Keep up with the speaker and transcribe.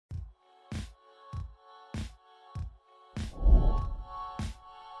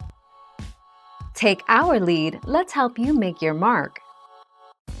Take our lead, let's help you make your mark.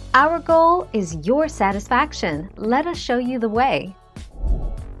 Our goal is your satisfaction. Let us show you the way.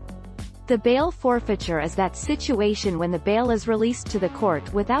 The bail forfeiture is that situation when the bail is released to the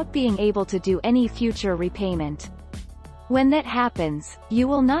court without being able to do any future repayment. When that happens, you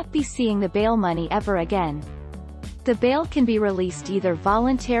will not be seeing the bail money ever again. The bail can be released either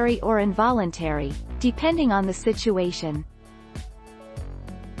voluntary or involuntary, depending on the situation.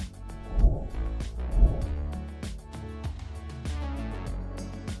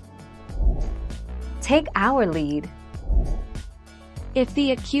 Take our lead. If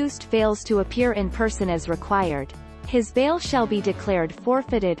the accused fails to appear in person as required, his bail shall be declared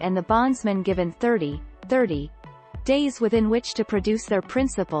forfeited and the bondsman given 30 days within which to produce their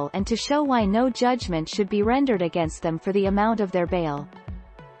principal and to show why no judgment should be rendered against them for the amount of their bail.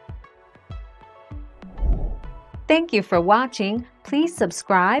 Thank you for watching. Please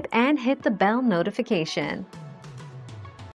subscribe and hit the bell notification.